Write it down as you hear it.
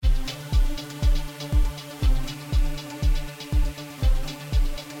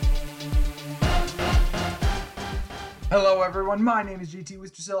Hello everyone, my name is JT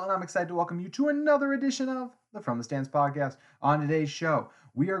Wistersill and I'm excited to welcome you to another edition of the From the Stands podcast. On today's show,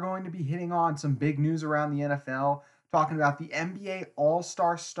 we are going to be hitting on some big news around the NFL, talking about the NBA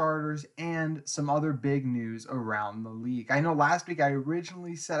All-Star starters and some other big news around the league. I know last week I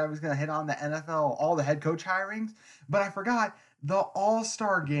originally said I was going to hit on the NFL, all the head coach hirings, but I forgot the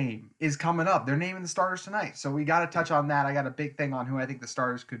All-Star game is coming up. They're naming the starters tonight, so we got to touch on that. I got a big thing on who I think the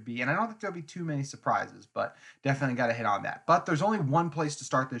starters could be, and I don't think there'll be too many surprises, but definitely got to hit on that. But there's only one place to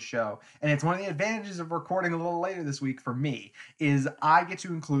start this show, and it's one of the advantages of recording a little later this week for me, is I get to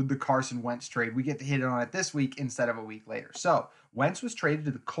include the Carson Wentz trade. We get to hit on it this week instead of a week later. So Wentz was traded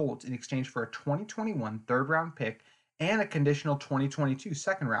to the Colts in exchange for a 2021 third-round pick and a conditional 2022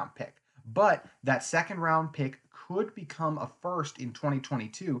 second-round pick. But that second-round pick could become a first in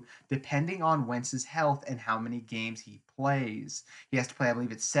 2022, depending on Wentz's health and how many games he plays. He has to play, I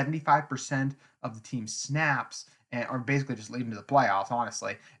believe it's 75% of the team's snaps, or basically just lead them to the playoffs,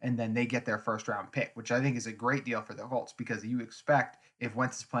 honestly, and then they get their first-round pick, which I think is a great deal for the Colts because you expect if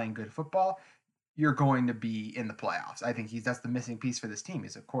Wentz is playing good football, you're going to be in the playoffs. I think that's the missing piece for this team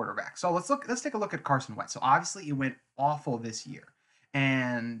is a quarterback. So let's take a look at Carson Wentz. So obviously it went awful this year.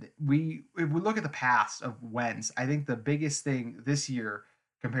 And if we look at the past of Wentz, I think the biggest thing this year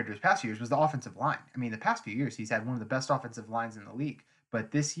compared to his past years was the offensive line. I mean, the past few years, he's had one of the best offensive lines in the league.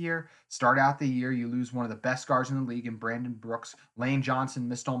 But this year, start out the year, you lose one of the best guards in the league in Brandon Brooks. Lane Johnson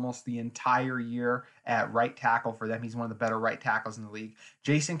missed almost the entire year at right tackle for them. He's one of the better right tackles in the league.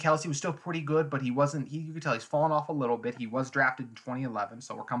 Jason Kelce was still pretty good, but you could tell he's fallen off a little bit. He was drafted in 2011,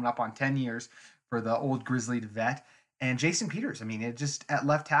 so we're coming up on 10 years for the old grizzlied vet. And Jason Peters, I mean, it just at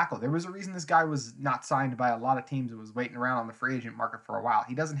left tackle. There was a reason this guy was not signed by a lot of teams that was waiting around on the free agent market for a while.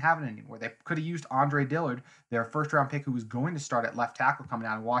 He doesn't have it anymore. They could have used Andre Dillard, their first-round pick who was going to start at left tackle coming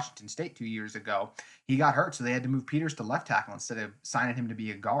out of Washington State 2 years ago. He got hurt, so they had to move Peters to left tackle instead of signing him to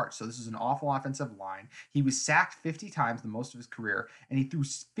be a guard. So this is an awful offensive line. He was sacked 50 times the most of his career, and he threw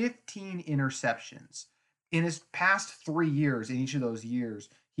 15 interceptions. In his past 3 years, in each of those years,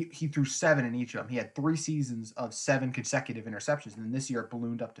 he threw 7 in each of them. He had 3 seasons of 7 consecutive interceptions, and then this year it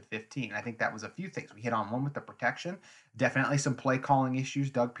ballooned up to 15. I think that was a few things. We hit on one with the protection. Definitely some play calling issues.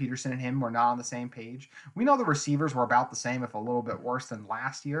 Doug Peterson and him were not on the same page. We know the receivers were about the same, if a little bit worse than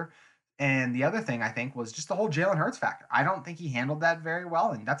last year. And the other thing, I think, was just the whole Jalen Hurts factor. I don't think he handled that very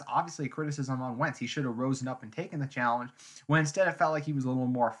well, and that's obviously a criticism on Wentz. He should have risen up and taken the challenge, when instead it felt like he was a little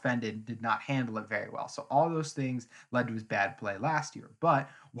more offended, did not handle it very well. So all those things led to his bad play last year. But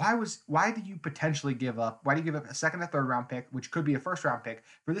why do you potentially give up? Why do you give up a second or third round pick, which could be a first round pick,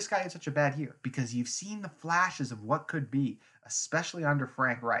 for this guy in such a bad year? Because you've seen the flashes of what could be, especially under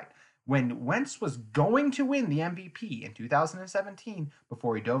Frank Reich. When Wentz was going to win the MVP in 2017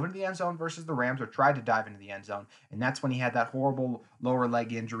 before he dove into the end zone versus the Rams, or tried to dive into the end zone, and that's when he had that horrible lower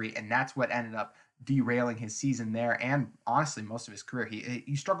leg injury, and that's what ended up derailing his season there and honestly most of his career.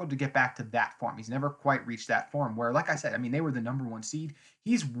 He struggled to get back to that form. He's never quite reached that form where, like I said, I mean, they were the number 1 seed.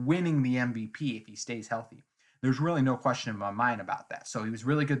 He's winning the MVP if he stays healthy. There's really no question in my mind about that. So he was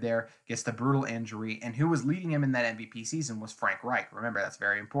really good there, gets the brutal injury, and who was leading him in that MVP season was Frank Reich. Remember, that's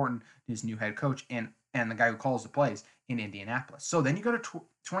very important, his new head coach and the guy who calls the plays in Indianapolis. So then you go to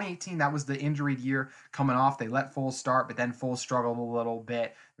 2018, that was the injured year coming off. They let Foles start, but then Foles struggled a little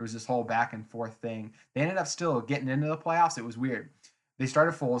bit. There was this whole back and forth thing. They ended up still getting into the playoffs. It was weird. They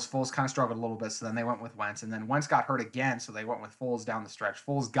started Foles. Foles kind of struggled a little bit, so then they went with Wentz. And then Wentz got hurt again, so they went with Foles down the stretch.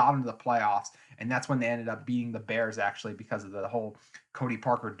 Foles got into the playoffs, and that's when they ended up beating the Bears, actually, because of the whole Cody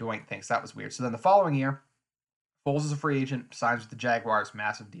Parker doink thing. So that was weird. So then the following year, Foles is a free agent, signs with the Jaguars,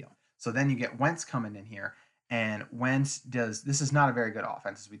 massive deal. So then you get Wentz coming in here, and Wentz this is not a very good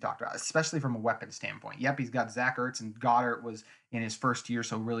offense, as we talked about, especially from a weapon standpoint. Yep, he's got Zach Ertz, and Goddard was in his first year,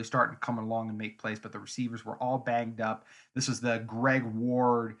 so really starting to come along and make plays, but the receivers were all banged up. This was the Greg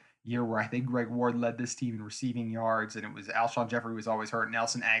Ward year where I think Greg Ward led this team in receiving yards, and it was Alshon Jeffrey was always hurt.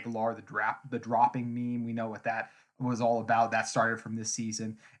 Nelson Aguilar, the dropping meme, we know what that was all about. That started from this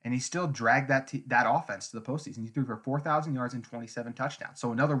season, and he still dragged that offense to the postseason. He threw for 4,000 yards and 27 touchdowns,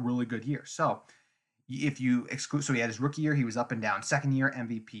 so another really good year. So if you exclude, so he had his rookie year, he was up and down. Second year,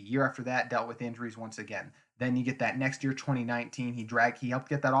 MVP. Year after that, dealt with injuries once again. Then you get that next year, 2019, he helped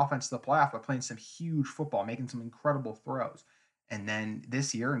get that offense to the playoff by playing some huge football, making some incredible throws. And then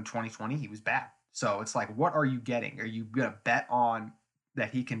this year in 2020, he was bad. So it's like, what are you getting? Are you going to bet on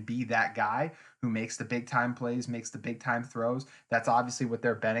that he can be that guy who makes the big time plays, makes the big time throws? That's obviously what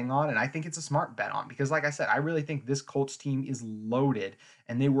they're betting on, and I think it's a smart bet on, because like I said, I really think this Colts team is loaded,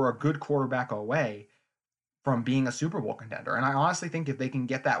 and they were a good quarterback away from being a Super Bowl contender. And I honestly think if they can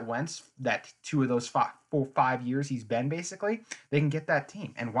get that Wentz, that 2 of those 5 years he's been basically, they can get that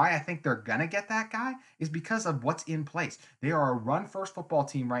team. And why I think they're going to get that guy is because of what's in place. They are a run-first football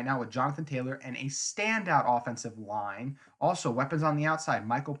team right now with Jonathan Taylor and a standout offensive line. Also, weapons on the outside,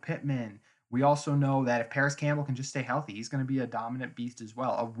 Michael Pittman. We also know that if Paris Campbell can just stay healthy, he's going to be a dominant beast as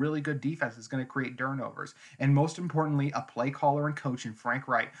well. A really good defense is going to create turnovers. And most importantly, a play caller and coach in Frank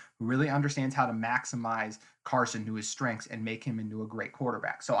Wright who really understands how to maximize Carson to his strengths and make him into a great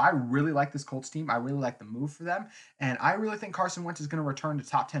quarterback. So I really like this Colts team. I really like the move for them. And I really think Carson Wentz is going to return to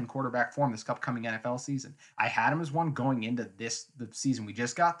top 10 quarterback form this upcoming NFL season. I had him as one going into the season we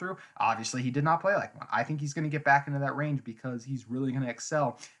just got through. Obviously, he did not play like one. I think he's going to get back into that range because he's really going to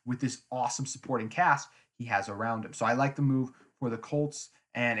excel with this awesome supporting cast he has around him. So I like the move for the Colts.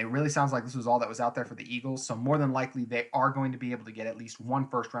 And it really sounds like this was all that was out there for the Eagles. So more than likely, they are going to be able to get at least one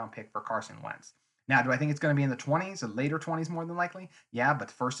first-round pick for Carson Wentz. Now, do I think it's going to be in the 20s or later 20s more than likely? Yeah,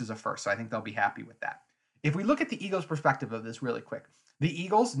 but first is a first, so I think they'll be happy with that. If we look at the Eagles' perspective of this really quick, the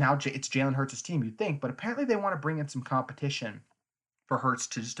Eagles, now it's Jalen Hurts' team, you'd think, but apparently they want to bring in some competition for Hurts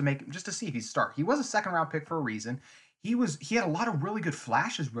to see if he's start. He was a second-round pick for a reason. He had a lot of really good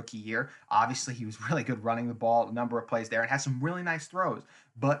flashes rookie year. Obviously, he was really good running the ball, a number of plays there, and had some really nice throws.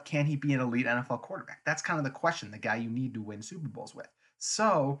 But can he be an elite NFL quarterback? That's kind of the question, the guy you need to win Super Bowls with.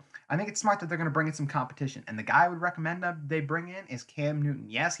 So I think it's smart that they're going to bring in some competition. And the guy I would recommend they bring in is Cam Newton.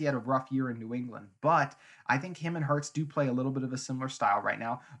 Yes, he had a rough year in New England, but I think him and Hurts do play a little bit of a similar style right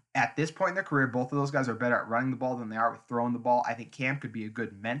now. At this point in their career, both of those guys are better at running the ball than they are with throwing the ball. I think Cam could be a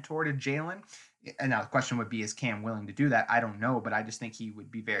good mentor to Jalen. And now the question would be, is Cam willing to do that? I don't know, but I just think he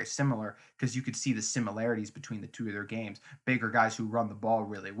would be very similar because you could see the similarities between the two of their games. Bigger guys who run the ball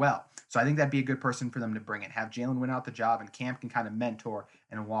really well. So I think that'd be a good person for them to bring in. Have Jalen win out the job, and Cam can kind of mentor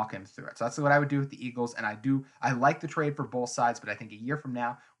and walk him through it. So that's what I would do with the Eagles. And I like the trade for both sides, but I think a year from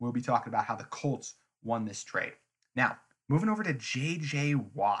now, we'll be talking about how the Colts won this trade. Now, moving over to J.J.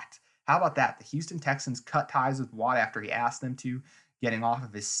 Watt. How about that? The Houston Texans cut ties with Watt after he asked them to, getting off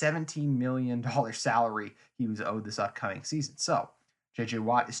of his $17 million salary he was owed this upcoming season. So J.J.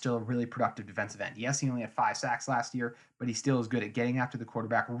 Watt is still a really productive defensive end. Yes, he only had 5 sacks last year, but he still is good at getting after the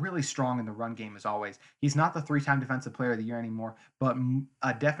quarterback, really strong in the run game as always. He's not the 3-time Defensive Player of the Year anymore, but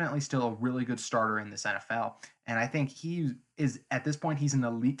definitely still a really good starter in this NFL. And I think he is, at this point, he's an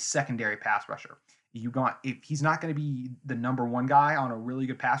elite secondary pass rusher. If he's not going to be the number one guy on a really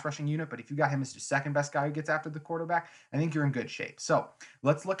good pass rushing unit, but if you got him as the second best guy who gets after the quarterback, I think you're in good shape. So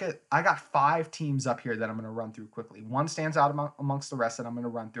let's look at, I got 5 teams up here that I'm going to run through quickly. One stands out amongst the rest that I'm going to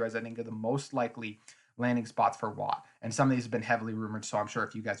run through as I think are the most likely landing spots for Watt. And some of these have been heavily rumored, so I'm sure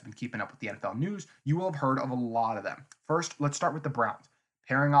if you guys have been keeping up with the NFL news, you will have heard of a lot of them. First, let's start with the Browns.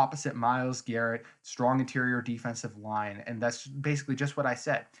 Pairing opposite Myles Garrett, strong interior defensive line, and that's basically just what I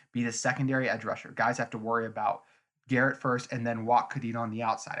said. Be the secondary edge rusher. Guys have to worry about Garrett first, and then Watt could eat on the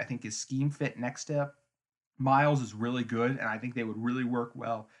outside. I think his scheme fit next to Myles is really good, and I think they would really work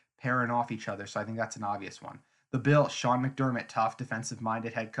well pairing off each other, so I think that's an obvious one. The Bills, Sean McDermott, tough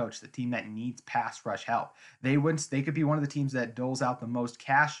defensive-minded head coach, the team that needs pass rush help. They could be one of the teams that doles out the most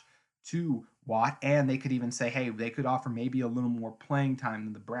cash to Watt, and they could even say, hey, they could offer maybe a little more playing time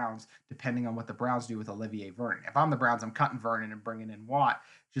than the Browns, depending on what the Browns do with Olivier Vernon. If I'm the Browns, I'm cutting Vernon and bringing in Watt.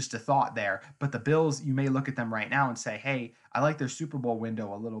 Just a thought there. But the Bills, you may look at them right now and say, hey, I like their Super Bowl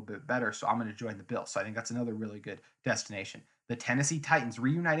window a little bit better, so I'm going to join the Bills. So I think that's another really good destination. The Tennessee Titans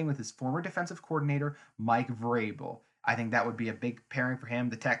reuniting with his former defensive coordinator, Mike Vrabel. I think that would be a big pairing for him.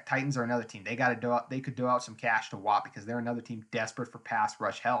 The Titans are another team. They could do out some cash to Watt because they're another team desperate for pass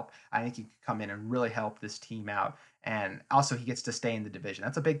rush help. I think he could come in and really help this team out. And also he gets to stay in the division.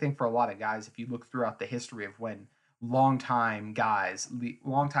 That's a big thing for a lot of guys. If you look throughout the history of when longtime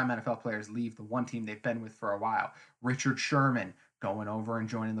NFL players leave the one team they've been with for a while. Richard Sherman going over and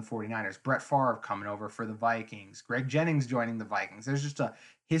joining the 49ers. Brett Favre coming over for the Vikings. Greg Jennings joining the Vikings. There's just a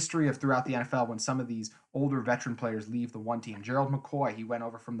history of throughout the NFL when some of these older veteran players leave the one team. Gerald McCoy, he went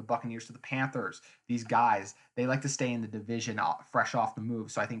over from the Buccaneers to the Panthers. These guys, they like to stay in the division fresh off the move.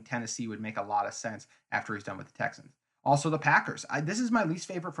 So I think Tennessee would make a lot of sense after he's done with the Texans. Also the Packers. This is my least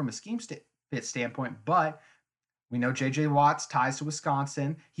favorite from a scheme fit standpoint, but we know J.J. Watt's ties to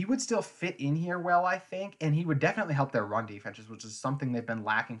Wisconsin. He would still fit in here well, I think, and he would definitely help their run defenses, which is something they've been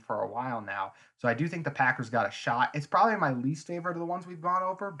lacking for a while now. So I do think the Packers got a shot. It's probably my least favorite of the ones we've gone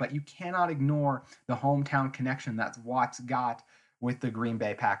over, but you cannot ignore the hometown connection that Watt's got with the Green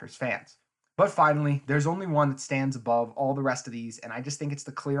Bay Packers fans. But finally, there's only one that stands above all the rest of these, and I just think it's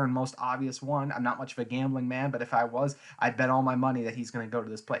the clear and most obvious one. I'm not much of a gambling man, but if I was, I'd bet all my money that he's going to go to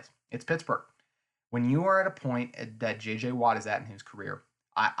this place. It's Pittsburgh. when you are at a point that JJ Watt is at in his career,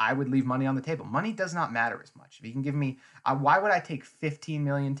 I would leave money on the table. Money does not matter as much. If you can give me, why would I take 15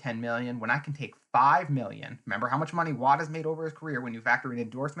 million, 10 million when I can take 5 million? Remember how much money Watt has made over his career when you factor in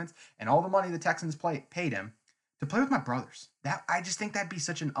endorsements and all the money the Texans paid him to play with my brothers. That I just think that'd be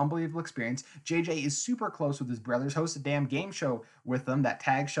such an unbelievable experience. JJ is super close with his brothers, hosts a damn game show with them, that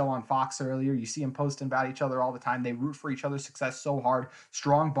tag show on Fox earlier. You see him posting about each other all the time. They root for each other's success so hard.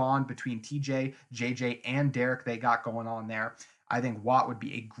 Strong bond between TJ, JJ, and Derek they got going on there. I think Watt would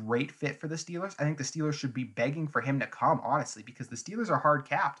be a great fit for the Steelers. I think the Steelers should be begging for him to come, honestly, because the Steelers are hard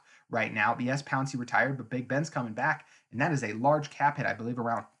capped right now. Yes, Pouncey retired, but Big Ben's coming back, and that is a large cap hit, I believe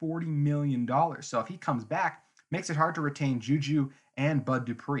around $40 million. So if he comes back, makes it hard to retain Juju and Bud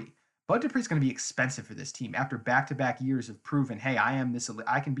Dupree. Bud Dupree is going to be expensive for this team after back-to-back years of proving, hey,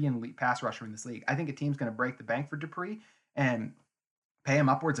 I can be an elite pass rusher in this league. I think a team's going to break the bank for Dupree and pay him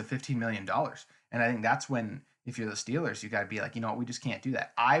upwards of $15 million. And I think that's when, if you're the Steelers, you got to be like, you know what, we just can't do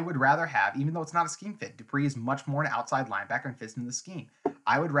that. I would rather have, even though it's not a scheme fit, Dupree is much more an outside linebacker and fits in the scheme.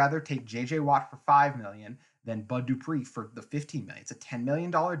 I would rather take JJ Watt for $5 million than Bud Dupree for the $15 million. It's a $10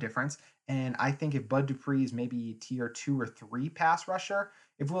 million difference. And I think if Bud Dupree is maybe tier 2 or 3 pass rusher,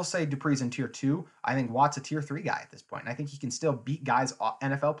 if we'll say Dupree's in tier 2, I think Watt's a tier 3 guy at this point. And I think he can still beat guys,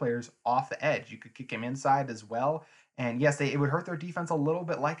 NFL players, off the edge. You could kick him inside as well. And yes, it would hurt their defense a little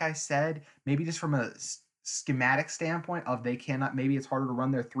bit, like I said, maybe just from a schematic standpoint of they cannot, maybe it's harder to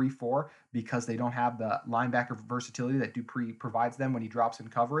run their 3-4 because they don't have the linebacker versatility that Dupree provides them when he drops in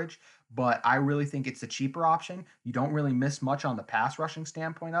coverage. But I really think it's the cheaper option. You don't really miss much on the pass rushing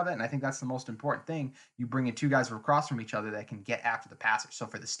standpoint of it, and I think that's the most important thing. You bring in two guys across from each other that can get after the passer. So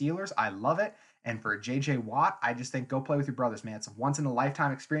for the Steelers, I love it. And for JJ Watt, I just think go play with your brothers, man. It's a once in a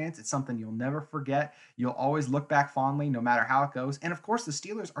lifetime experience. It's something you'll never forget. You'll always look back fondly no matter how it goes. And of course, the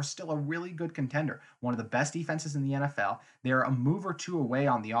Steelers are still a really good contender, one of the best defenses in the NFL. They're a move or two away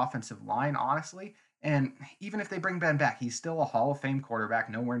on the offensive line, honestly. And even if they bring Ben back, he's still a Hall of Fame quarterback,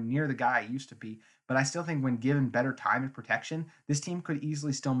 nowhere near the guy he used to be. But I still think when given better time and protection, this team could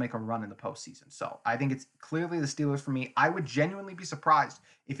easily still make a run in the postseason. So I think it's clearly the Steelers for me. I would genuinely be surprised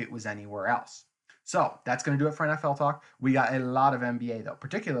if it was anywhere else. So that's going to do it for NFL talk. We got a lot of NBA, though.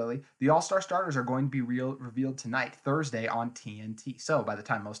 Particularly, the All-Star starters are going to be revealed tonight, Thursday, on TNT. So by the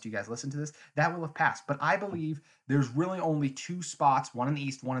time most of you guys listen to this, that will have passed. But I believe there's really only two spots, one in the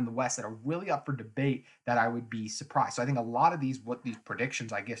East, one in the West, that are really up for debate that I would be surprised. So I think a lot of these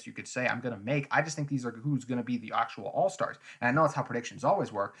predictions, I guess you could say, I'm going to make, I just think these are who's going to be the actual All-Stars. And I know it's how predictions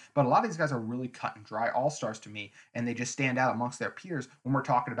always work, but a lot of these guys are really cut and dry All-Stars to me, and they just stand out amongst their peers when we're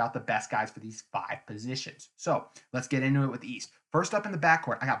talking about the best guys for these 5 positions. So let's get into it with the East. First up in the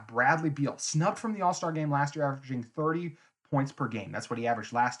backcourt, I got Bradley Beal, snubbed from the All-Star game last year, averaging 30 points per game. That's what he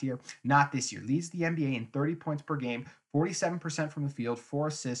averaged last year, not this year. Leads the NBA in 30 points per game, 47% from the field, 4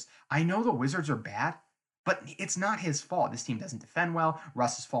 assists. I know the Wizards are bad, but it's not his fault. This team doesn't defend well.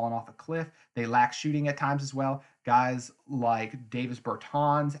 Russ has fallen off a cliff. They lack shooting at times as well. Guys like Davis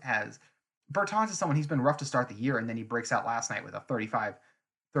Bertans is someone, he's been rough to start the year, and then he breaks out last night with a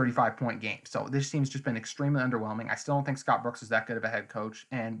 35-point game. So this team's just been extremely underwhelming. I still don't think Scott Brooks is that good of a head coach.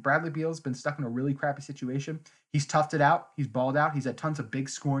 And Bradley Beal's been stuck in a really crappy situation. He's toughed it out. He's balled out. He's had tons of big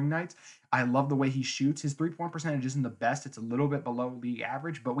scoring nights. I love the way he shoots. His three-point percentage isn't the best. It's a little bit below league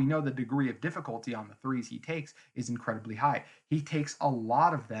average, but we know the degree of difficulty on the threes he takes is incredibly high. He takes a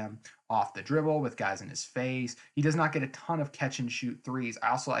lot of them off the dribble with guys in his face. He does not get a ton of catch-and-shoot threes.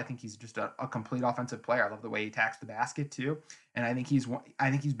 I think he's just a complete offensive player. I love the way he attacks the basket, too. And I think he's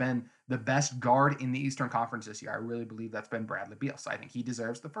been the best guard in the Eastern Conference this year. I really believe that's been Bradley Beal, so I think he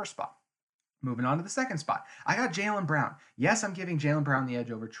deserves the first spot. Moving on to the second spot, I got Jaylen Brown. Yes, I'm giving Jaylen Brown the edge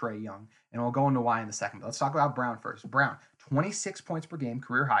over Trae Young, and we'll go into why in a second. But let's talk about Brown first. Brown, 26 points per game,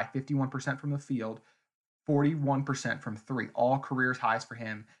 career high, 51% from the field, 41% from 3, all career highs for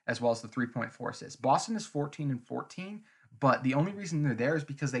him, as well as the 3.4 assists. Boston is 14-14, but the only reason they're there is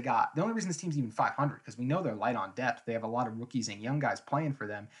because the only reason this team's even 500, because we know they're light on depth, they have a lot of rookies and young guys playing for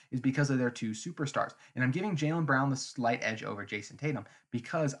them, is because of their 2 superstars. And I'm giving Jaylen Brown the slight edge over Jason Tatum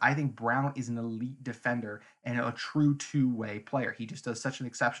because I think Brown is an elite defender and a true two-way player. He just does such an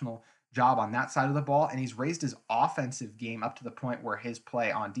exceptional job on that side of the ball, and he's raised his offensive game up to the point where his play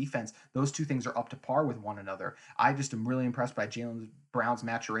on defense, those two things are up to par with one another. I just am really impressed by Jaylen Brown's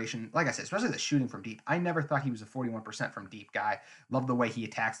maturation. Like I said, especially the shooting from deep. I never thought he was a 41% from deep guy. Love the way he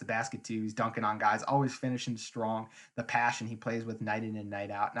attacks the basket too. He's dunking on guys, always finishing strong. The passion he plays with night in and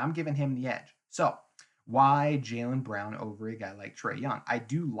night out, and I'm giving him the edge. So why Jaylen Brown over a guy like Trae Young? I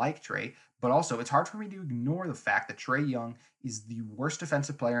do like Trae, But also, it's hard for me to ignore the fact that Trae Young is the worst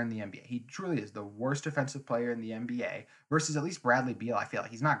defensive player in the NBA. He truly is the worst defensive player in the NBA versus at least Bradley Beal. I feel like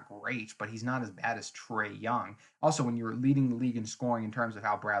he's not great, but he's not as bad as Trae Young. Also, when you're leading the league in scoring in terms of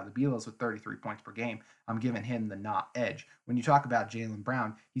how Bradley Beal is with 33 points per game, I'm giving him the not edge. When you talk about Jaylen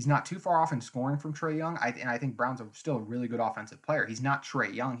Brown, he's not too far off in scoring from Trae Young, and I think Brown's still a really good offensive player. He's not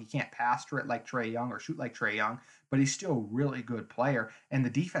Trae Young. He can't pass to it like Trae Young or shoot like Trae Young, but he's still a really good player. And the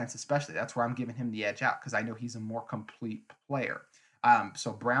defense especially, that's where I'm giving him the edge out because I know he's a more complete player.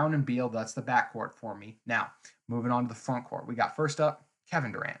 So Brown and Beal, that's the backcourt for me. Now, moving on to the front court. We got first up,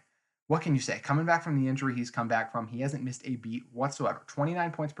 Kevin Durant. What can you say? Coming back from the injury he's come back from, he hasn't missed a beat whatsoever.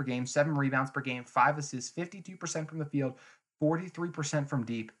 29 points per game, 7 rebounds per game, 5 assists, 52% from the field, 43% from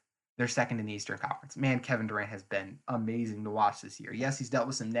deep. They're second in the Eastern Conference. Man, Kevin Durant has been amazing to watch this year. Yes, he's dealt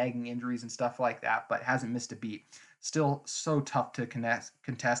with some nagging injuries and stuff like that, but hasn't missed a beat. Still so tough to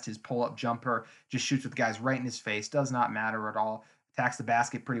contest his pull-up jumper. Just shoots with guys right in his face. Does not matter at all. Attacks the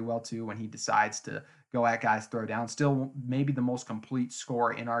basket pretty well, too, when he decides to go at guys, throw down. Still maybe the most complete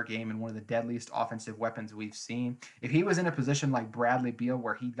scorer in our game and one of the deadliest offensive weapons we've seen. If he was in a position like Bradley Beal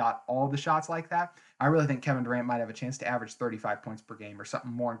where he got all the shots like that, I really think Kevin Durant might have a chance to average 35 points per game or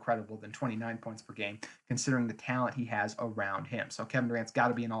something more incredible than 29 points per game, considering the talent he has around him. So Kevin Durant's got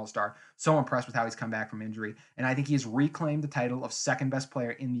to be an all-star. So impressed with how he's come back from injury. And I think he's reclaimed the title of second best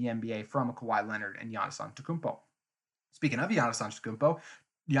player in the NBA from Kawhi Leonard and Giannis Antetokounmpo. Speaking of Giannis Antetokounmpo,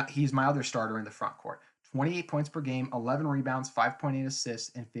 yeah, he's my other starter in the front court. 28 points per game, 11 rebounds, 5.8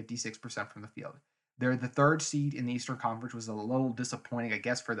 assists, and 56% from the field. They're the third seed in the Eastern Conference, was a little disappointing, I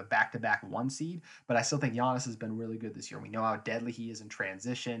guess, for the back-to-back one seed, but I still think Giannis has been really good this year. We know how deadly he is in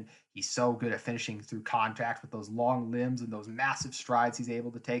transition. He's so good at finishing through contact with those long limbs and those massive strides he's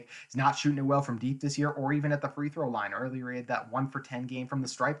able to take. He's not shooting it well from deep this year or even at the free throw line. Earlier, he had that 1 for 10 game from the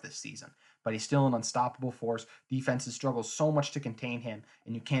stripe this season, but he's still an unstoppable force. Defenses struggle so much to contain him,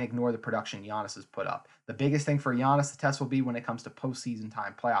 and you can't ignore the production Giannis has put up. The biggest thing for Giannis, the test will be when it comes to postseason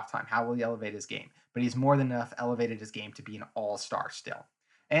time, playoff time. How will he elevate his game? But he's more than enough elevated his game to be an all-star still.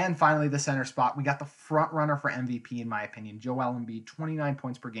 And finally, the center spot. We got the front runner for MVP, in my opinion, Joel Embiid, 29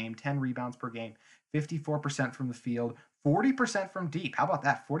 points per game, 10 rebounds per game, 54% from the field, 40% from deep. How about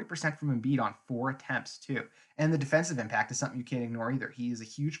that? 40% from Embiid on 4 attempts, too. And the defensive impact is something you can't ignore either. He is a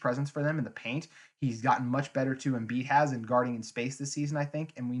huge presence for them in the paint. He's gotten much better, too, Embiid has in guarding in space this season, I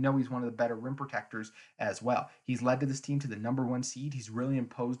think. And we know he's one of the better rim protectors as well. He's led to this team to the #1 seed. He's really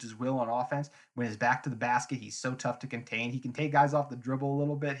imposed his will on offense. When he's back to the basket, he's so tough to contain. He can take guys off the dribble a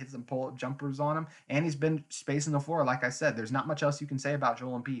little bit, hit some pull-up jumpers on him, and he's been spacing the floor. Like I said, there's not much else you can say about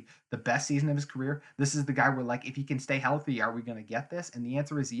Joel Embiid. The best season of his career. This is the guy where, like, if he can stay healthy, are we going to get this? And the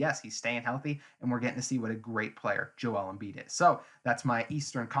answer is yes, he's staying healthy, and we're getting to see what a great player Joel Embiid is. So that's my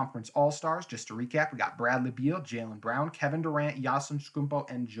Eastern Conference All-Stars. Just to recap, we got Bradley Beal, Jaylen Brown, Kevin Durant, Giannis Antetokounmpo,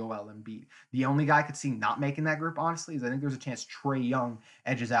 and Joel Embiid. The only guy I could see not making that group, honestly, is I think there's a chance Trae Young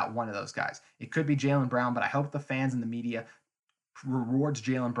edges out one of those guys. It could be Jaylen Brown, but I hope the fans and the media rewards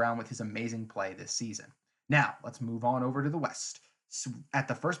Jaylen Brown with his amazing play this season. Now, let's move on over to the West. So at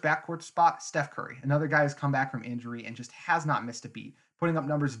the first backcourt spot, Steph Curry, another guy who's come back from injury and just has not missed a beat, putting up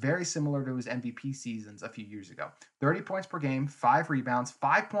numbers very similar to his MVP seasons a few years ago. 30 points per game, 5 rebounds,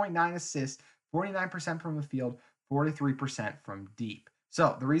 5.9 assists, 49% from the field, 43% from deep.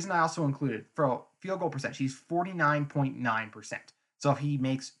 So the reason I also included for field goal percentage, he's 49.9%. So if he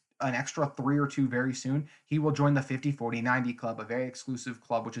makes an extra 3 or 2 very soon, he will join the 50-40-90 club, a very exclusive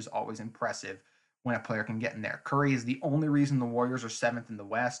club, which is always impressive when a player can get in there. Curry is the only reason the Warriors are 7th in the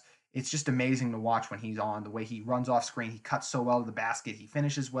West. It's just amazing to watch when he's on, the way he runs off screen. He cuts so well to the basket. He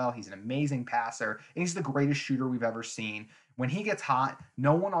finishes well. He's an amazing passer. And he's the greatest shooter we've ever seen. When he gets hot,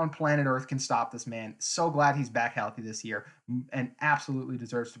 no one on planet Earth can stop this man. So glad he's back healthy this year and absolutely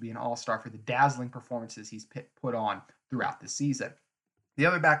deserves to be an all-star for the dazzling performances he's put on throughout the season. The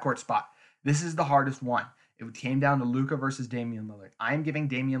other backcourt spot, this is the hardest one. It came down to Luka versus Damian Lillard. I am giving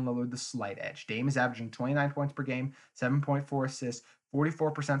Damian Lillard the slight edge. Dame is averaging 29 points per game, 7.4 assists,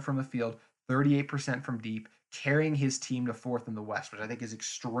 44% from the field, 38% from deep, carrying his team to 4th in the West, which I think is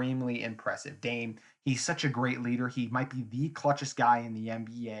extremely impressive. Dame, he's such a great leader. He might be the clutchest guy in the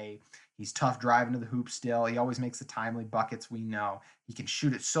NBA. He's tough driving to the hoop still. He always makes the timely buckets, we know. He can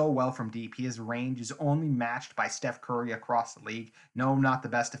shoot it so well from deep. His range is only matched by Steph Curry across the league. No, not the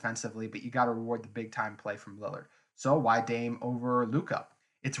best defensively, but you got to reward the big-time play from Lillard. So why Dame over Luka?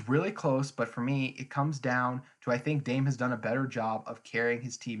 It's really close, but for me, it comes down to I think Dame has done a better job of carrying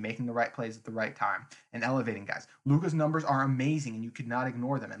his team, making the right plays at the right time, and elevating guys. Luka's numbers are amazing, and you could not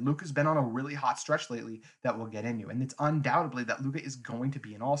ignore them. And Luka's been on a really hot stretch lately that we'll get into. And it's undoubtedly that Luka is going to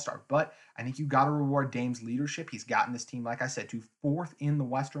be an all-star. But I think you got to reward Dame's leadership. He's gotten this team, like I said, to fourth in the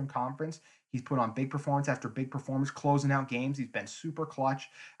Western Conference. He's put on big performance after big performance, closing out games. He's been super clutch.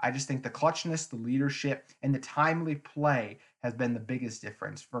 I just think the clutchness, the leadership, and the timely play has been the biggest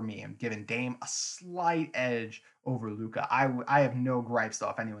difference for me. I'm giving Dame a slight edge over Luka. I have no gripes though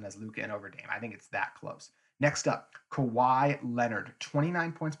if anyone has Luka in over Dame. I think it's that close. Next up, Kawhi Leonard,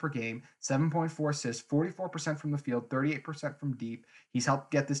 29 points per game, 7.4 assists, 44% from the field, 38% from deep. He's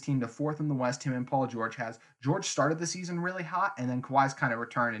helped get this team to fourth in the West. Him and Paul George has. George started the season really hot, and then Kawhi's kind of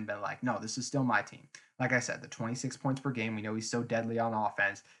returned and been like, no, this is still my team. Like I said, the 26 points per game, we know he's so deadly on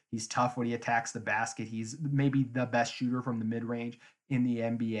offense. He's tough when he attacks the basket. He's maybe the best shooter from the mid-range in the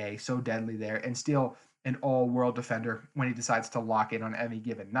NBA, so deadly there, and still an all-world defender when he decides to lock in on any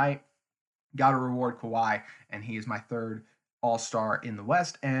given night. Got to reward Kawhi, and he is my third all-star in the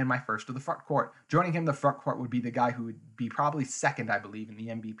West and my first of the front court. Joining him in the front court would be the guy who would be probably second, I believe, in the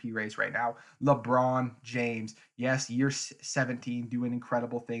MVP race right now, LeBron James. Yes, year 17, doing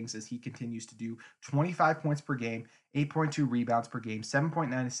incredible things as he continues to do. 25 points per game, 8.2 rebounds per game,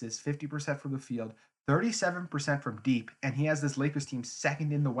 7.9 assists, 50% from the field, 37% from deep, and he has this Lakers team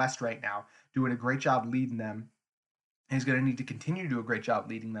second in the West right now, doing a great job leading them. And he's going to need to continue to do a great job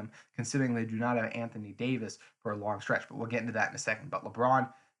leading them, considering they do not have Anthony Davis for a long stretch. But we'll get into that in a second. But LeBron,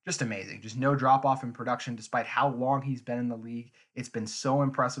 just amazing. Just no drop off in production despite how long he's been in the league. It's been so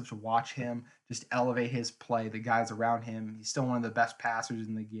impressive to watch him just elevate his play, the guys around him. He's still one of the best passers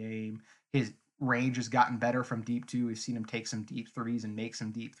in the game. His range has gotten better from deep too. We've seen him take some deep threes and make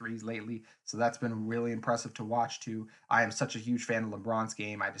some deep threes lately. So that's been really impressive to watch too. I am such a huge fan of LeBron's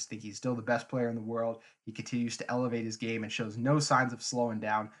game. I just think he's still the best player in the world. He continues to elevate his game and shows no signs of slowing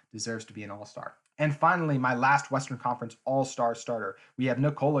down. Deserves to be an all-star. And finally, my last Western Conference All-Star starter, we have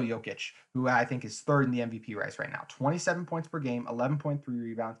Nikola Jokic, who I think is third in the MVP race right now. 27 points per game, 11.3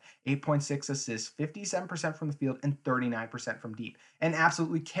 rebounds, 8.6 assists, 57% from the field, and 39% from deep. And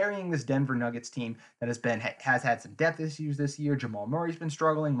absolutely carrying this Denver Nuggets team that has had some depth issues this year. Jamal Murray's been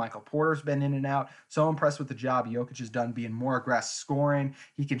struggling. Michael Porter's been in and out. So impressed with the job Jokic has done being more aggressive scoring.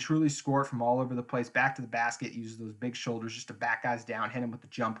 He can truly score from all over the place, back to the basket, uses those big shoulders just to back guys down, hit him with the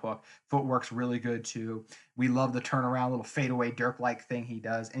jump hook. Footwork's really good too. We love the turnaround, little fadeaway Dirk-like thing he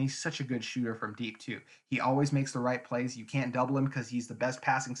does, and he's such a good shooter from deep too. He always makes the right plays. You can't double him because he's the best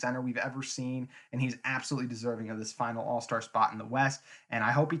passing center we've ever seen, and he's absolutely deserving of this final All-Star spot in the West. And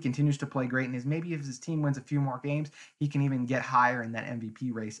I hope he continues to play great, and maybe if his team wins a few more games, he can even get higher in that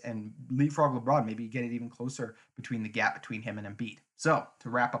MVP race and leapfrog LeBron, maybe get it even closer between the gap between him and Embiid. So, to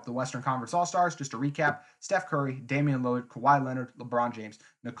wrap up the Western Conference All-Stars, just to recap, Steph Curry, Damian Lillard, Kawhi Leonard, LeBron James,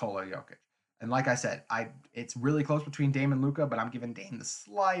 Nikola Jokic. And like I said, it's really close between Dame and Luka, but I'm giving Dame the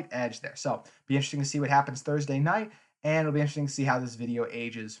slight edge there. So be interesting to see what happens Thursday night, and it'll be interesting to see how this video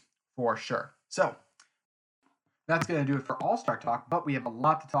ages for sure. So that's going to do it for All-Star talk, but we have a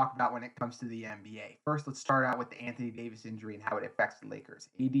lot to talk about when it comes to the NBA. First, let's start out with the Anthony Davis injury and how it affects the Lakers.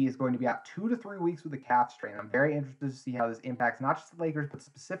 AD is going to be out 2 to 3 weeks with a calf strain. I'm very interested to see how this impacts not just the Lakers, but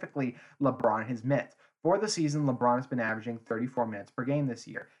specifically LeBron and his minutes. For the season, LeBron has been averaging 34 minutes per game this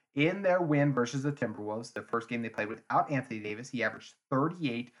year. In their win versus the Timberwolves, the first game they played without Anthony Davis, he averaged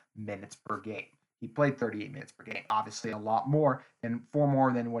 38 minutes per game. He played 38 minutes per game, obviously a lot more and 4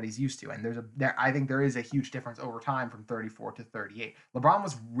 more than what he's used to. And I think there is a huge difference over time from 34 to 38. LeBron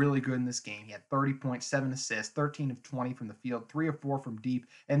was really good in this game. He had 30.7 assists, 13 of 20 from the field, 3 of 4 from deep,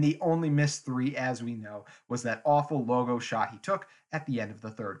 and the only missed 3, as we know, was that awful logo shot he took at the end of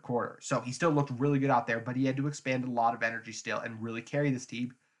the third quarter. So he still looked really good out there, but he had to expand a lot of energy still and really carry this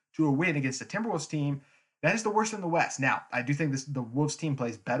team to a win against the Timberwolves team that is the worst in the West. Now, I do think the Wolves team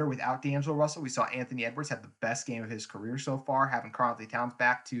plays better without D'Angelo Russell. We saw Anthony Edwards have the best game of his career so far, having Karl-Anthony Towns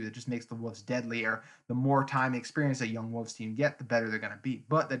back too. That just makes the Wolves deadlier. The more time and experience a young Wolves team get, the better they're going to be.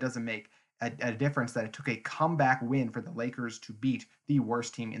 But that doesn't make a difference that it took a comeback win for the Lakers to beat the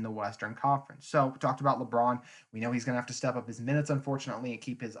worst team in the Western Conference. So we talked about LeBron. We know he's going to have to step up his minutes, unfortunately, and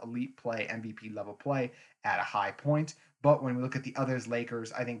keep his elite play, MVP level play at a high point. But when we look at the others,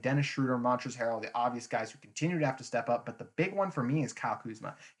 Lakers, I think Dennis Schroeder, Montrezl Harrell, the obvious guys who continue to have to step up. But the big one for me is Kyle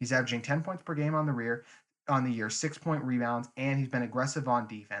Kuzma. He's averaging 10 points per game on the rear, on the year, 6 point rebounds, and he's been aggressive on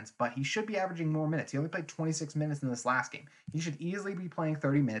defense, but he should be averaging more minutes. He only played 26 minutes in this last game. He should easily be playing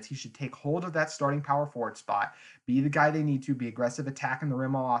 30 minutes. He should take hold of that starting power forward spot, be the guy they need to, be aggressive attacking the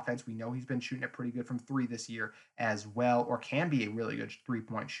rim on offense. We know he's been shooting it pretty good from three this year as well, or can be a really good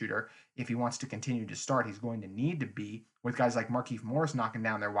three-point shooter. If he wants to continue to start, he's going to need to be with guys like Markieff Morris knocking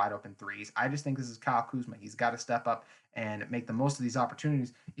down their wide open threes. I just think this is Kyle Kuzma. He's got to step up and make the most of these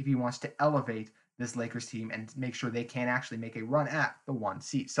opportunities if he wants to elevate this Lakers team and make sure they can actually make a run at the 1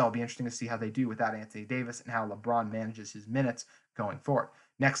 seed. So it'll be interesting to see how they do without Anthony Davis and how LeBron manages his minutes going forward.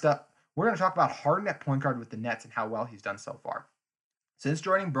 Next up, we're going to talk about Harden at point guard with the Nets and how well he's done so far. Since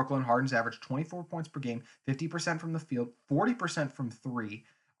joining Brooklyn, Harden's averaged 24 points per game, 50% from the field, 40% from three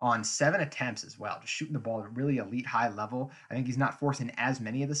on 7 attempts as well, just shooting the ball at a really elite high level. I think he's not forcing as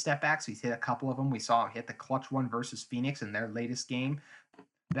many of the step backs. He's hit a couple of them. We saw him hit the clutch one versus Phoenix in their latest game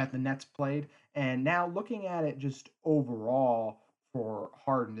that the Nets played. And now looking at it just overall for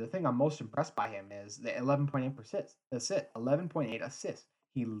Harden, the thing I'm most impressed by him is the 11.8 assists. 11.8 assists.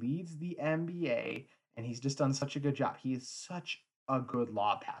 He leads the NBA, and he's just done such a good job. He is such a good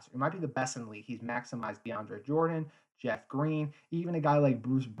lob passer. He might be the best in the league. He's maximized DeAndre Jordan, Jeff Green, even a guy like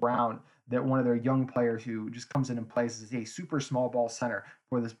Bruce Brown, that one of their young players who just comes in and plays as a super small ball center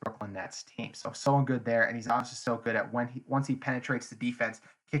for this Brooklyn Nets team. So good there, and he's obviously so good at once he penetrates the defense,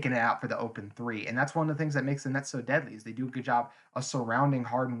 kicking it out for the open three. And that's one of the things that makes the Nets so deadly is they do a good job of surrounding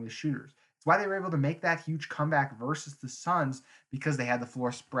Harden with shooters. It's why they were able to make that huge comeback versus the Suns, because they had the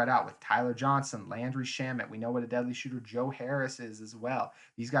floor spread out with Tyler Johnson, Landry Shamet. We know what a deadly shooter Joe Harris is as well.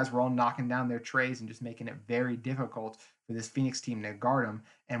 These guys were all knocking down their trays and just making it very difficult for this Phoenix team to guard him.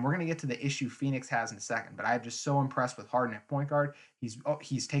 And we're going to get to the issue Phoenix has in a second, but I'm just so impressed with Harden at point guard.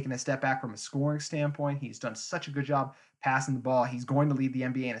 He's taken a step back from a scoring standpoint. He's done such a good job passing the ball. He's going to lead the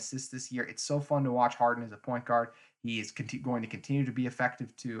NBA in assists this year. It's so fun to watch Harden as a point guard. He is going to continue to be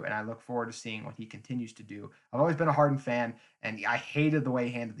effective too, and I look forward to seeing what he continues to do. I've always been a Harden fan, and I hated the way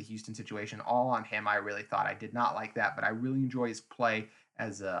he handled the Houston situation. All on him, I really thought. I did not like that, but I really enjoy his play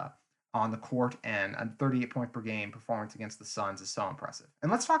as on the court, and a 38-point per game performance against the Suns is so impressive.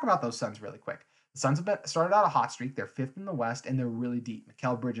 And let's talk about those Suns really quick. The Suns have started out a hot streak. They're 5th in the West, and they're really deep.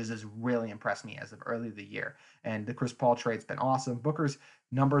 Mikal Bridges has really impressed me as of early in the year. And the Chris Paul trade's been awesome. Booker's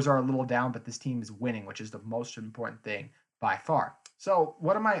numbers are a little down, but this team is winning, which is the most important thing by far. So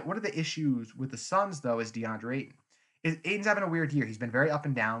what are the issues with the Suns, though, is DeAndre Ayton. Ayton's having a weird year. He's been very up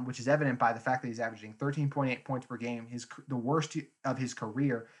and down, which is evident by the fact that he's averaging 13.8 points per game, the worst of his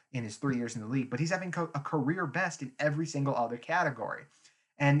career in his 3 years in the league. But he's having a career best in every single other category.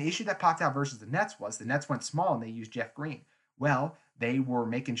 And the issue that popped out versus the Nets was the Nets went small and they used Jeff Green. Well, they were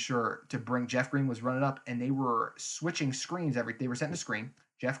making sure to bring Jeff Green was running up, and they were switching screens they were setting a screen.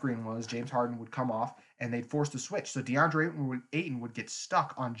 Jeff Green was, James Harden would come off, and they'd force the switch. So DeAndre Ayton would get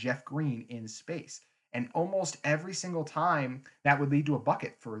stuck on Jeff Green in space. And almost every single time that would lead to a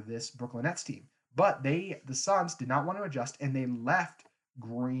bucket for this Brooklyn Nets team. But the Suns did not want to adjust, and they left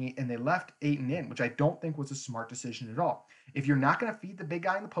Ayton in, which I don't think was a smart decision at all. If you're not going to feed the big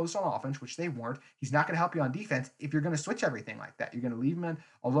guy in the post on offense, which they weren't, he's not going to help you on defense. If you're going to switch everything like that, you're going to leave him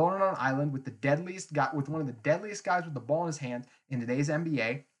alone on an island with one of the deadliest guys with the ball in his hand in today's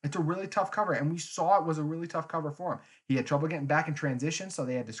NBA. It's a really tough cover, and we saw it was a really tough cover for him. He had trouble getting back in transition, so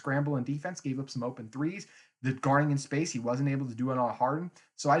they had to scramble in defense, gave up some open threes. The guarding in space, he wasn't able to do it on Harden.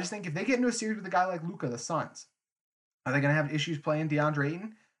 So I just think if they get into a series with a guy like Luka, the Suns, are they going to have issues playing DeAndre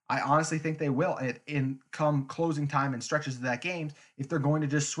Ayton? I honestly think they will. In come closing time and stretches of that game, if they're going to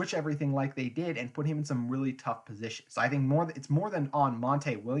just switch everything like they did and put him in some really tough positions. So I think it's more than on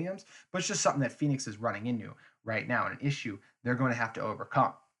Monte Williams, but it's just something that Phoenix is running into right now, and an issue they're going to have to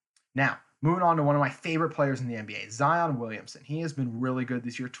overcome. Now, moving on to one of my favorite players in the NBA, Zion Williamson. He has been really good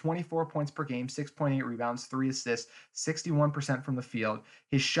this year. 24 points per game, 6.8 rebounds, 3 assists, 61% from the field.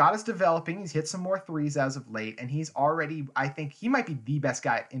 His shot is developing. He's hit some more threes as of late, and he's already, I think, he might be the best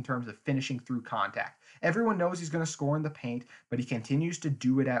guy in terms of finishing through contact. Everyone knows he's going to score in the paint, but he continues to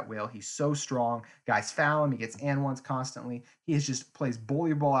do it at will. He's so strong. Guys foul him. He gets and ones constantly. He just plays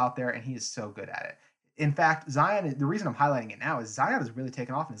bully ball out there, and he is so good at it. In fact, Zion, the reason I'm highlighting it now is Zion has really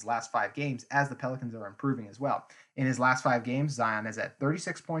taken off in his last 5 games as the Pelicans are improving as well. In his last 5 games, Zion is at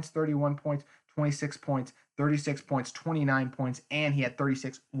 36 points, 31 points, 26 points, 36 points, 29 points, and he had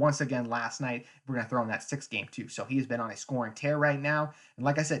 36 once again last night. We're going to throw in that 6th game too. So he has been on a scoring tear right now. And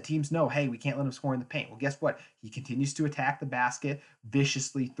like I said, teams know, hey, we can't let him score in the paint. Well, guess what? He continues to attack the basket,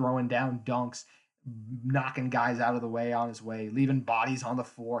 viciously throwing down dunks, knocking guys out of the way on his way, leaving bodies on the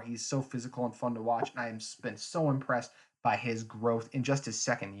floor. He's so physical and fun to watch, and I have been so impressed by his growth in just his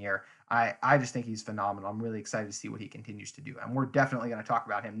 2nd year. I just think he's phenomenal. I'm really excited to see what he continues to do. And we're definitely going to talk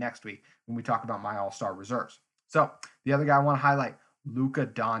about him next week when we talk about my all-star reserves. So the other guy I want to highlight, Luka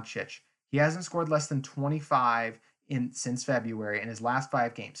Doncic. He hasn't scored less than 25 since February in his last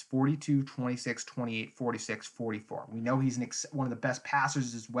 5 games, 42, 26, 28, 46, 44. We know he's one of the best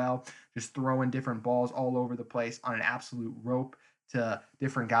passers as well, just throwing different balls all over the place on an absolute rope to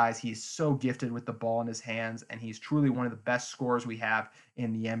different guys. He's so gifted with the ball in his hands, and he's truly one of the best scorers we have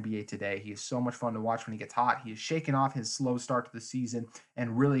in the NBA today. He is so much fun to watch when he gets hot. He has shaken off his slow start to the season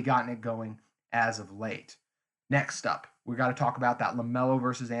and really gotten it going as of late. Next up, we got to talk about that LeMello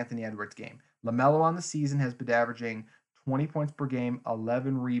versus Anthony Edwards game. LeMello on the season has been averaging 20 points per game,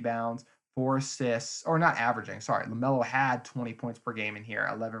 11 rebounds, 4 assists, or not averaging, sorry. LeMello had 20 points per game in here,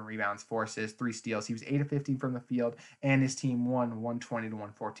 11 rebounds, 4 assists, 3 steals. He was 8 of 15 from the field, and his team won 120 to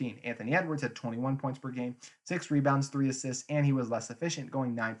 114. Anthony Edwards had 21 points per game, 6 rebounds, 3 assists, and he was less efficient,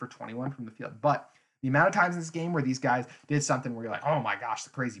 going 9 for 21 from the field. But the amount of times in this game where these guys did something where you're like, oh my gosh, the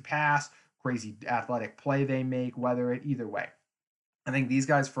crazy pass, crazy athletic play they make, either way. I think these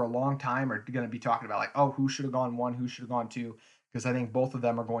guys for a long time are going to be talking about like, oh, who should have gone 1, who should have gone 2, because I think both of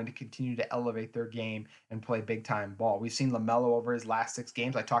them are going to continue to elevate their game and play big time ball. We've seen LeMello over his last 6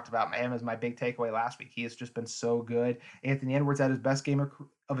 games. I talked about him as my big takeaway last week. He has just been so good. Anthony Edwards had his best game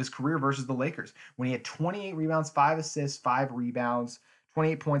of his career versus the Lakers when he had 28 rebounds, 5 assists, 5 rebounds,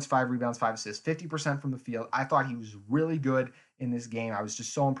 28 points, 5 rebounds, 5 assists, 50% from the field. I thought he was really good in this game. I was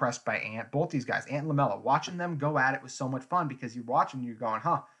just so impressed by both these guys, Ant and LeMello. Watching them go at it was so much fun because you're watching, you're going,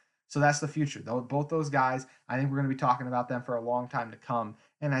 huh. So that's the future. Both those guys, I think we're going to be talking about them for a long time to come.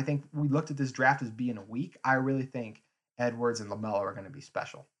 And I think we looked at this draft as being a week. I really think Edwards and LeMello are going to be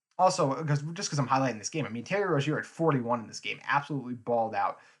special. Also, because I'm highlighting this game. I mean, Terry Rozier at 41 in this game, absolutely balled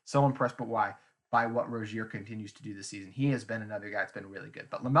out. So impressed, but why? By what Rozier continues to do this season. He has been another guy that's been really good.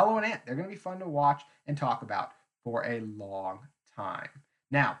 But LeMello and Ant, they're going to be fun to watch and talk about for a long time.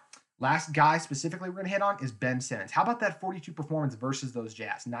 Now, last guy specifically we're going to hit on is Ben Simmons. How about that 42 performance versus those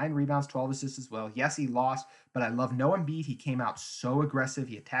Jazz? 9 rebounds, 12 assists as well. Yes, he lost, but I love no Embiid. He came out so aggressive.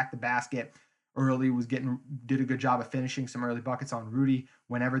 He attacked the basket early, did a good job of finishing some early buckets on Rudy.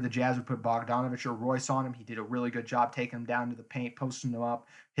 Whenever the Jazz would put Bogdanovich or Royce on him, he did a really good job taking him down to the paint, posting him up,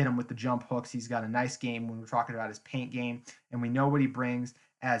 hit him with the jump hooks. He's got a nice game when we're talking about his paint game, and we know what he brings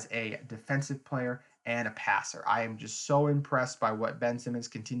as a defensive player and a passer. I am just so impressed by what Ben Simmons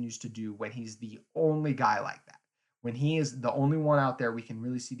continues to do when he's the only guy like that. When he is the only one out there, we can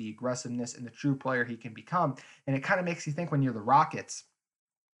really see the aggressiveness and the true player he can become. And it kind of makes you think when you're the Rockets,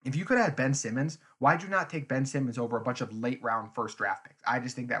 if you could have Ben Simmons, why'd you not take Ben Simmons over a bunch of late round first draft picks? I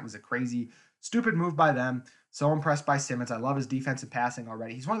just think that was a crazy, stupid move by them. So impressed by Simmons. I love his defensive passing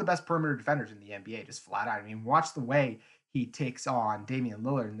already. He's one of the best perimeter defenders in the NBA, just flat out. I mean, watch the way he takes on Damian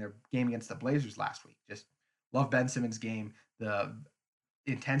Lillard in their game against the Blazers last week. Just love Ben Simmons' game, the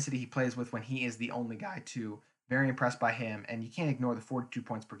intensity he plays with when he is the only guy too. Very impressed by him, and you can't ignore the 42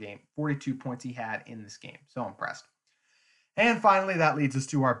 points per game, 42 points he had in this game. So impressed. And finally, that leads us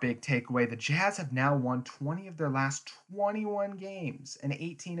to our big takeaway. The Jazz have now won 20 of their last 21 games, and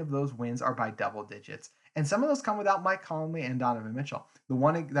 18 of those wins are by double digits. And some of those come without Mike Conley and Donovan Mitchell. The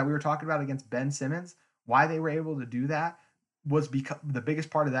one that we were talking about against Ben Simmons, why they were able to do that was because the biggest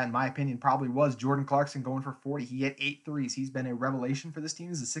part of that, in my opinion, probably was Jordan Clarkson going for 40. He hit 8 threes. He's been a revelation for this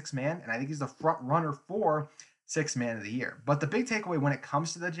team as a 6th man, and I think he's the front runner for 6th man of the year. But the big takeaway when it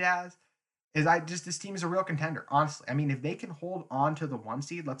comes to the Jazz is this team is a real contender, honestly. I mean, if they can hold on to the 1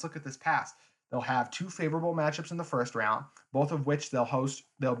 seed, let's look at this pass. They'll have 2 favorable matchups in the first round, both of which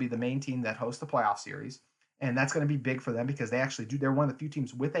they'll be the main team that hosts the playoff series. And that's going to be big for them because they're one of the few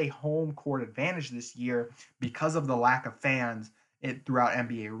teams with a home court advantage this year because of the lack of fans throughout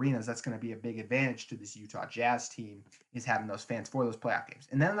NBA arenas. That's going to be a big advantage to this Utah Jazz team, is having those fans for those playoff games.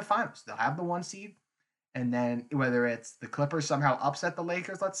 And then in the finals, they'll have the 1 seed. And then whether it's the Clippers somehow upset the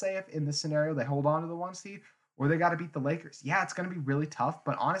Lakers, let's say, if in this scenario they hold on to the 1 seed, or they got to beat the Lakers. Yeah, it's going to be really tough.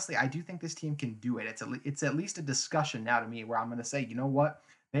 But honestly, I do think this team can do it. It's at least a discussion now to me where I'm going to say, you know what?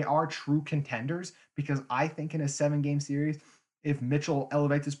 They are true contenders because I think in a 7-game series, if Mitchell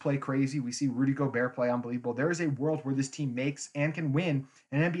elevates his play crazy, we see Rudy Gobert play unbelievable. There is a world where this team makes and can win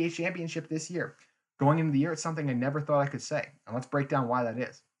an NBA championship this year. Going into the year, it's something I never thought I could say. And let's break down why that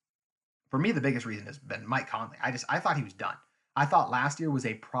is. For me, the biggest reason has been Mike Conley. I thought he was done. I thought last year was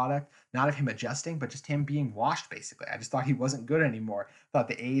a product, not of him adjusting, but just him being washed, basically. I just thought he wasn't good anymore. Thought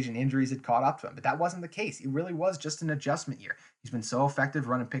the age and injuries had caught up to him, but that wasn't the case. It really was just an adjustment year. He's been so effective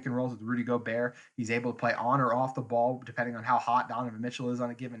running pick and rolls with Rudy Gobert. He's able to play on or off the ball, depending on how hot Donovan Mitchell is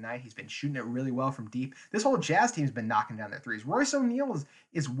on a given night. He's been shooting it really well from deep. This whole Jazz team's been knocking down their threes. Royce O'Neal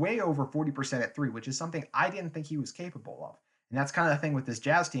is way over 40% at three, which is something I didn't think he was capable of. And that's kind of the thing with this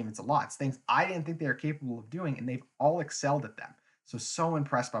Jazz team. It's a lot. It's things I didn't think they were capable of doing, and they've all excelled at them. So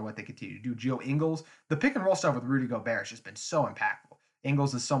impressed by what they continue to do. Joe Ingles, the pick and roll stuff with Rudy Gobert has just been so impactful.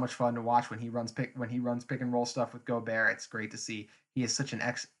 Ingles is so much fun to watch when he runs pick and roll stuff with Gobert. It's great to see. He is such an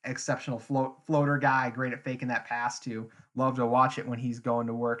exceptional floater guy, great at faking that pass too. Love to watch it when he's going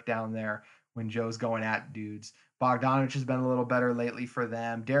to work down there, when Joe's going at dudes. Bogdanovich has been a little better lately for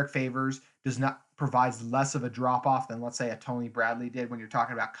them. Derek Favors provides less of a drop off than, let's say, a Tony Bradley did when you're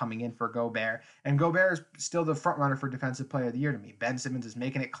talking about coming in for Gobert. And Gobert is still the front runner for Defensive Player of the Year to me. Ben Simmons is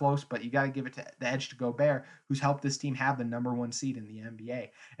making it close, but you got to give it the edge to Gobert, who's helped this team have the number one seed in the NBA.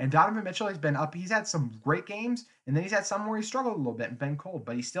 And Donovan Mitchell has been up. He's had some great games, and then he's had some where he struggled a little bit and been cold,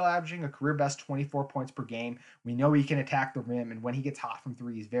 but he's still averaging a career best 24 points per game. We know he can attack the rim, and when he gets hot from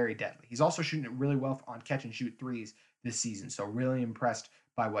three, he's very deadly. He's also shooting it really well on catch and shoot threes this season. So really impressed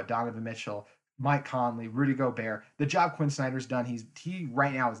by what Donovan Mitchell, Mike Conley, Rudy Gobert, the job Quinn Snyder's done. He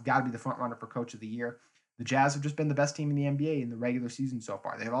right now has got to be the front runner for Coach of the Year. The Jazz have just been the best team in the NBA in the regular season so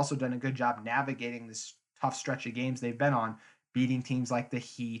far. They've also done a good job navigating this tough stretch of games they've been on, beating teams like the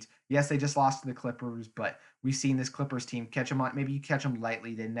Heat. Yes, they just lost to the Clippers, but we've seen this Clippers team catch them on. Maybe you catch them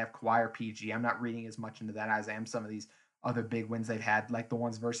lightly. They didn't have Kawhi or PG. I'm not reading as much into that as I am some of these other big wins they've had, like the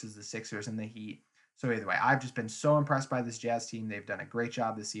ones versus the Sixers and the Heat. So either way, I've just been so impressed by this Jazz team. They've done a great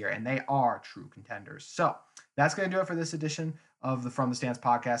job this year, and they are true contenders. So that's going to do it for this edition of the From the Stands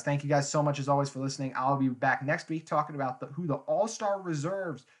podcast. Thank you guys so much, as always, for listening. I'll be back next week talking about who the all-star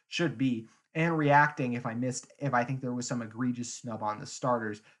reserves should be and reacting if I think there was some egregious snub on the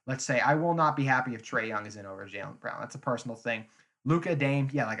starters. Let's say I will not be happy if Trae Young is in over Jaylen Brown. That's a personal thing. Luka, Dame,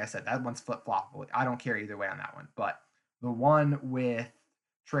 yeah, like I said, that one's flip-floppable. I don't care either way on that one. But the one with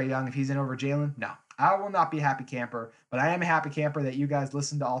Trae Young, if he's in over Jaylen, no. I will not be a happy camper, but I am a happy camper that you guys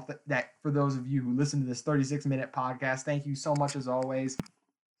listen to that. For those of you who listen to this 36-minute podcast, thank you so much as always.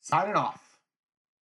 Signing off.